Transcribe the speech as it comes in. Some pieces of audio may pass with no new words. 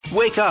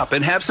Wake up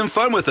and have some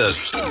fun with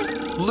us.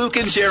 Luke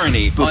and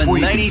Jeremy on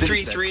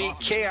 93.3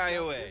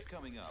 KIOA.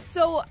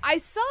 So I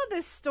saw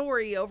this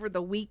story over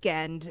the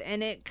weekend,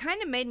 and it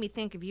kind of made me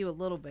think of you a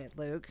little bit,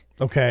 Luke.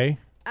 Okay.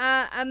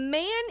 A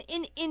man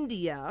in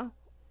India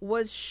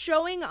was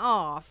showing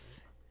off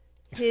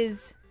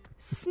his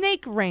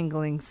snake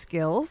wrangling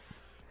skills.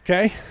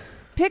 Okay.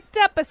 Picked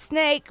up a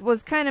snake,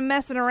 was kind of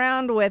messing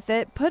around with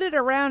it, put it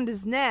around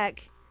his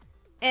neck,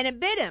 and it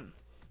bit him.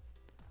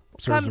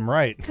 Serves him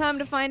right. Come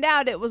to find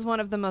out, it was one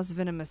of the most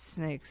venomous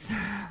snakes.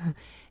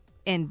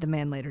 And the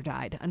man later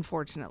died,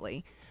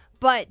 unfortunately.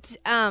 But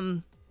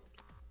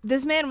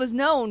this man was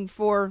known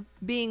for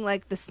being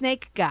like the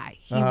snake guy.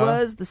 He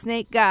was the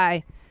snake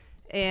guy,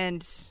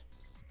 and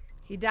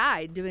he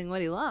died doing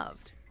what he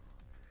loved.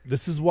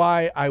 This is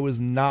why I was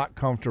not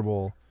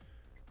comfortable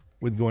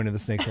with going to the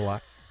Snakes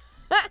Alive.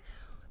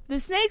 The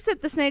snakes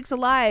at the Snakes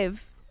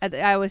Alive at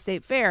the Iowa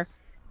State Fair,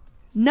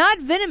 not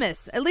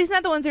venomous. At least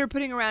not the ones they were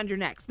putting around your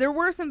necks. There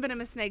were some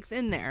venomous snakes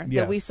in there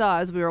that we saw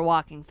as we were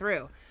walking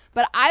through.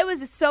 But I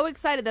was so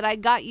excited that I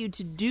got you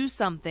to do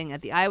something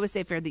at the Iowa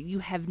State Fair that you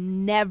have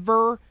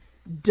never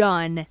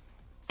done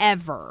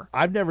ever.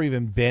 I've never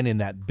even been in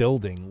that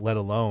building, let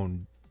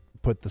alone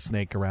put the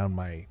snake around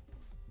my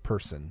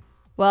person.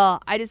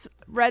 Well, I just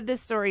read this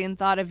story and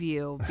thought of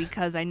you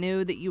because I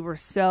knew that you were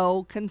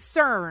so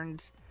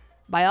concerned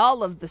by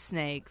all of the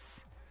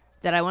snakes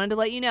that I wanted to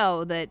let you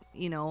know that,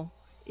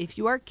 if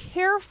you are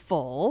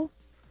careful,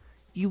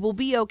 you will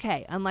be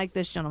okay. Unlike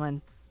this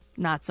gentleman,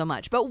 not so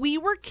much. But we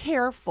were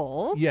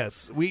careful.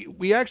 Yes,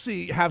 we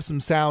actually have some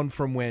sound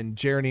from when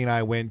Jeremy and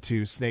I went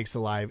to Snakes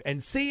Alive,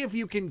 and see if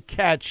you can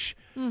catch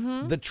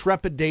the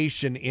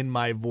trepidation in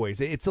my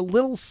voice. It's a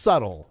little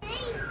subtle.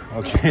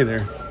 Okay,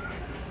 there.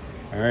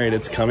 All right,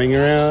 it's coming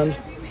around.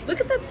 Look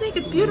at that snake.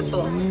 It's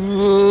beautiful. I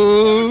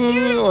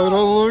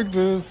don't like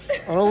this.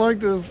 I don't like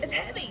this. It's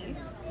heavy.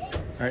 All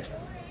right.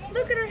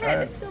 Look at her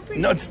head. It's so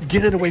pretty. No, just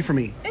get it away from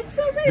me. It's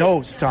so pretty.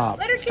 No, stop.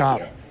 Let her Stop.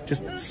 kick you.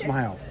 Just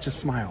smile. Just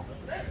smile.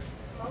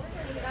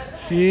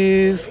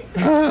 Jeez.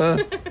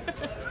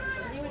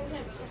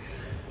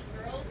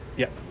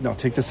 Yeah, no,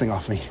 take this thing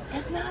off me.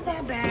 It's not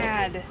that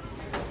bad.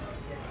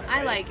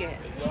 I like it.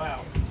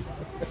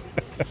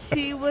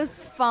 She was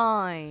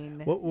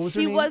fine. What was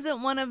her she name?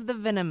 wasn't one of the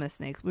venomous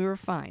snakes. We were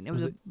fine. It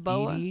was a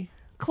boa. Edie?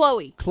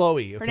 Chloe.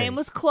 Chloe. Okay. Her name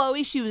was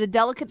Chloe. She was a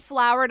delicate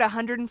flower at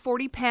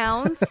 140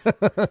 pounds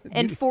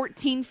and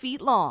 14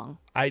 feet long.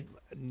 I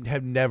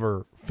have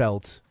never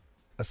felt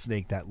a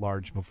snake that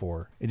large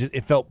before.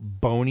 It felt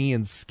bony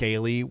and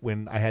scaly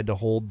when I had to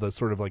hold the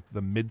sort of like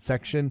the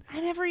midsection.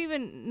 I never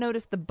even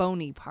noticed the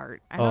bony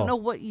part. I don't know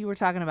what you were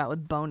talking about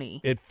with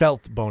bony. It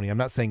felt bony. I'm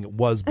not saying it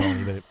was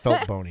bony, but it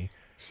felt bony.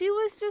 She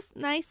was just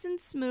nice and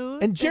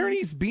smooth. And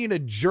Jeremy's being a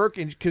jerk,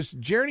 and because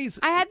Jeremy's,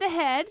 I had the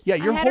head. yeah,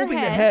 you're holding the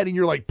head, and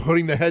you're like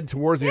putting the head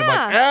towards me. I'm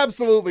like, Yeah.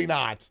 absolutely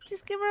not.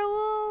 Just give her a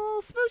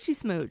little smoochy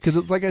smooch. Because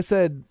it's like I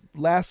said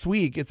last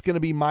week, it's going to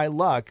be my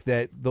luck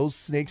that those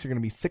snakes are going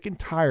to be sick and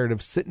tired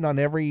of sitting on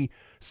every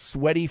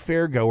sweaty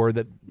fairgoer.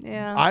 That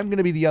I'm going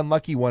to be the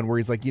unlucky one where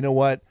he's like, you know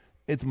what?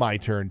 It's my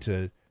turn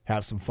to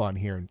have some fun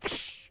here. And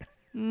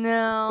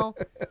No,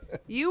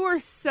 you were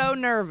so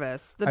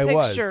nervous. The I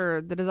was.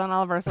 picture that is on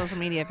all of our social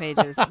media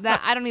pages,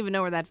 that I don't even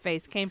know where that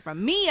face came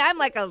from. Me, I'm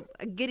like a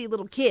giddy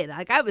little kid.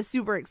 Like I was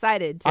super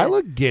excited. I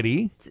look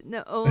giddy.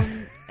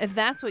 If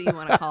that's what you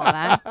want to call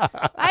that.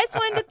 I just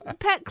wanted to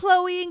pet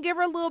Chloe and give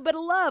her a little bit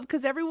of love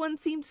because everyone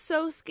seemed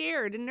so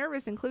scared and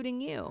nervous,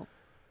 including you.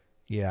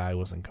 Yeah, I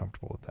wasn't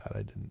comfortable with that.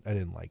 I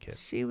didn't like it.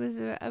 She was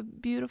a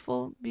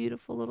beautiful,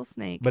 beautiful little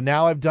snake. But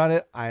now I've done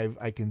it.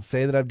 I can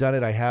say that I've done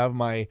it. I have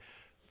my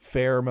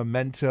fair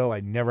memento. I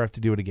never have to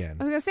do it again.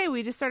 I was going to say,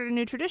 we just started a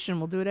new tradition.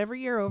 We'll do it every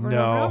year over and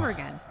over and over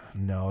again.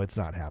 No, it's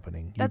not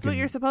happening. That's what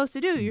you're supposed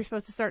to do. You're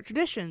supposed to start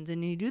traditions,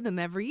 and you do them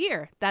every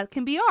year. That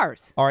can be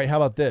ours. All right, how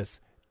about this?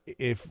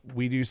 If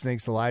we do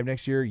Snakes Alive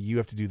next year, you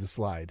have to do the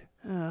slide.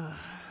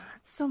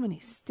 So many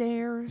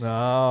stairs.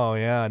 Oh,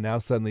 yeah. Now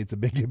suddenly it's a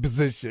big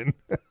imposition.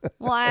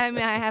 Well, I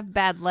mean, I have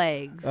bad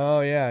legs.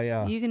 Oh,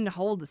 yeah. You can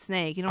hold the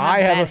snake. You don't have I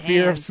have bad a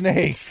fear hands. of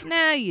snakes.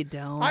 No, you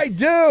don't. I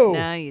do.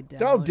 No, you don't.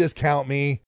 Don't discount me.